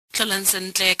Tlolang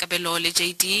sentle kabelo le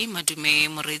JD madume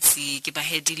moretsi ke ba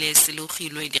hedile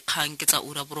selogilwe dikgang ke tsa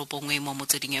ura boropongwe mo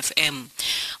motsweding FM.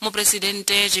 Mo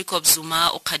presidente Jacob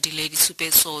Zuma o khadile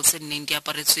disupetso tse nneng di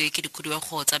aparetswe ke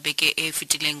dikhuduego tsa beke e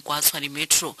fetileng kwa Tshwane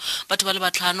Metro. Batho ba le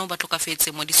batlhano ba tlhokafetse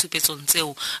mo disupetsong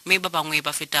tseo mme ba bangwe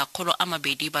ba feta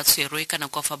 200 ba tshwerwe kana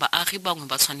kwa fa baagi bangwe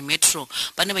ba Tshwane Metro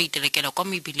ba ne ba itelekela kwa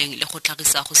mebileng le go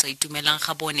tlhagisa go sa itumelang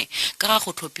ga bone ka ga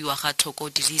go tlhopiwa ga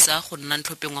thoko dirisa go nna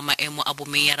ntlhopheng wa maemo a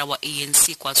bomeyara wa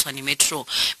ANC kwa Tshwane Metro.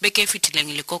 Beke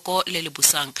fetileng lekoko le le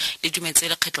busang le dumetse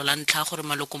lekgetlo la ntlha gore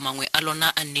maloko mangwe a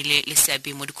lona a nnile le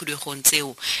seabe mo dikhuduegong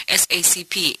tseo.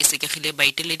 SACP e sekegile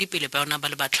baiteledi pele ba yona ba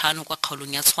le batlhano kwa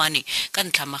kgaolong ya Tshwane ka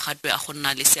ntlha magatwe a go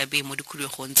nna le seabe mo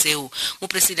dikhuduegong tseo. Mo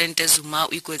presidente Zuma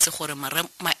o ikuetse gore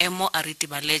maemo a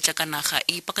ritibale ka naga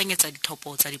e ipakanyetsa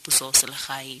dithopo tsa dipuso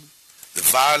selegae. The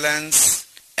violence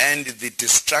and the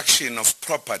destruction of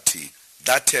property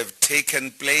that have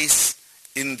taken place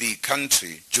in the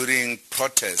country during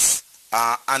protests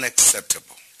are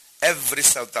unacceptable. Every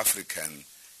South African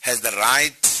has the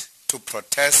right to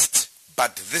protest,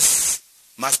 but this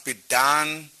must be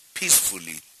done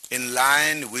peacefully in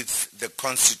line with the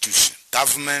Constitution.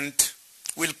 Government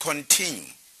will continue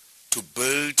to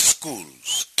build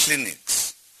schools,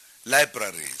 clinics,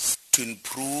 libraries to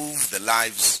improve the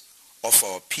lives of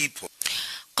our people.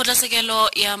 Kgotlatshekelo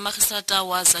ya Magistrata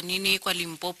wa Zanini kwa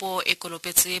Limpopo e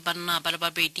kolopetse banna ba le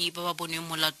babedi ba ba boneng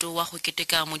molato wa go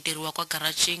keteka modiri wa kwa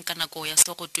garageng ka nako ya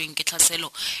sogotweng ke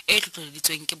tlhaselo e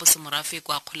tlhotlheleditsweng ke bosemorafe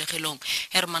kwa kgolegelong.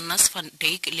 Hermanus van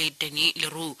Dijk le Denny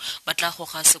Leroux ba tla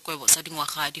goga sekwebo sa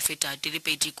dingwaga di feta di le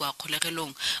pedi kwa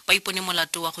kgolegelong. Ba ipone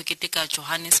molato wa go keteka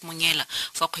Johannes Monyela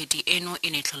fa kgwedi eno e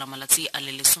ne tlhola malatsi a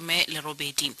le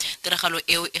 18. Tiragalo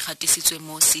eo e gatisitswe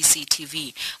mo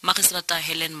CCTV. Magistrata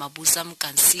Helen Mabuza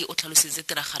Mkansi o tlhalositse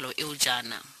tiragalo eo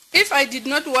jana. If I did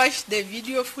not watch the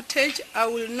video footage, I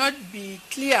will not be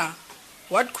clear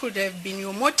what could have been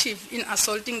your motive in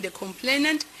assaulting the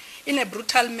complainant in a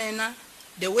brutal manner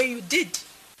the way you did.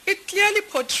 It clearly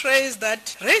portrays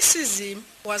that racism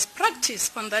was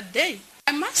practiced on that day.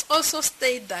 I must also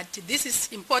state that this is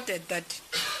important, that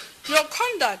your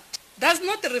conduct does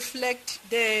not reflect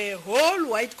the whole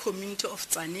white community of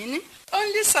Tzaneen.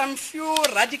 Only some few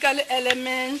radical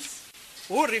elements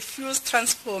who refuse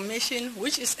transformation,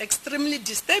 which is extremely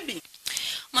disturbing.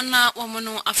 Monna wa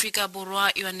mono Afrika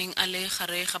Borwa iwaneng ale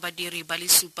gare ga badiri ba le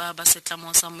supa ba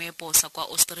setlamo sa moepo sa kwa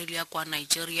Australia kwa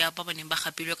Nigeria ba baneng ba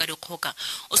gapilwe ka dikgoka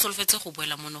o solofetse go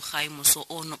boela mono gae moso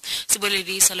ono.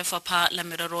 Seboledi sa lefapha la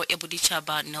merero ya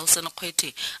boditšhaba Nelson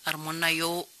Kgwete a re monna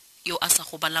yo a sa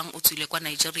go balang o tswile kwa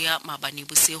Nigeria maabane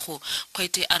bosego.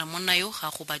 Kgwete a re monna yo ga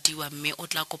go badiwa mme o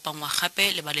tla kopangwa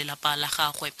gape le ba lelapa la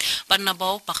gagwe. Banna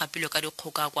bao ba gapilwe ka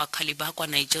dikgoka kwa Khaliba kwa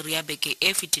Nigeria beke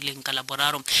e fetileng ka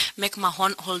laboraro.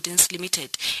 McMahon Holdings Limited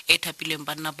e thapileng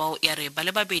banna bao ya re ba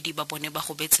le babedi ba bone ba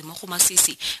go betse mo go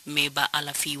masisi mme ba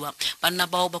alafiwa. Banna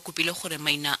bao ba kopile gore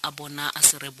maina a bona a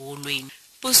se rebolwe.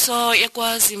 Puso ya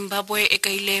kwa Zimbabwe e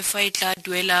kaile fa e tla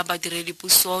duela badiredi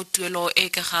puso tuelo e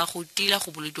ka ga go tila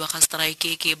go bolediwa ga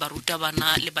strike ke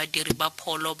barutabana le badiri ba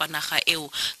pholo ba naga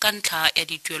eo ka ntlha ya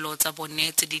dituelo tsa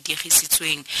bone tse di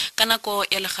diegisitsweng. Ka nako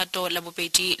ya legato la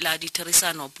bobedi la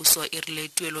ditherisano puso e rile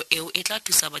tuelo eo e tla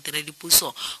thusa badiredi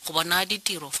puso go bona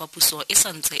ditiro fa puso e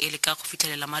santse e le ka go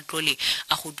fitlhelela matlole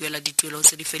a go duela dituelo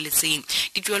tse di feletseng.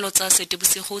 Dituelo tsa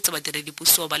setebosego tsa badiredi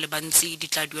puso ba le bantsi di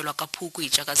tla duelwa ka Phukwi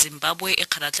jaaka Zimbabwe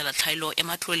kharatla tlhaelo e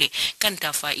matlole ka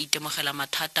ntafa itemogela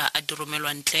mathata a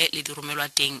diromelwa ntle le diromelwa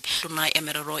teng. Tona ya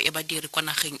merero e badiri kwa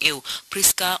nageng eo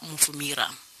Priska Mufumira.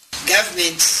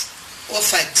 Government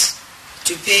offered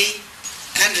to pay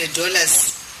 $100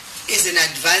 as an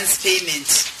advance payment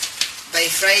by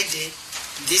Friday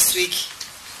this week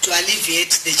to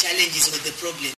alleviate the challenges of the problem.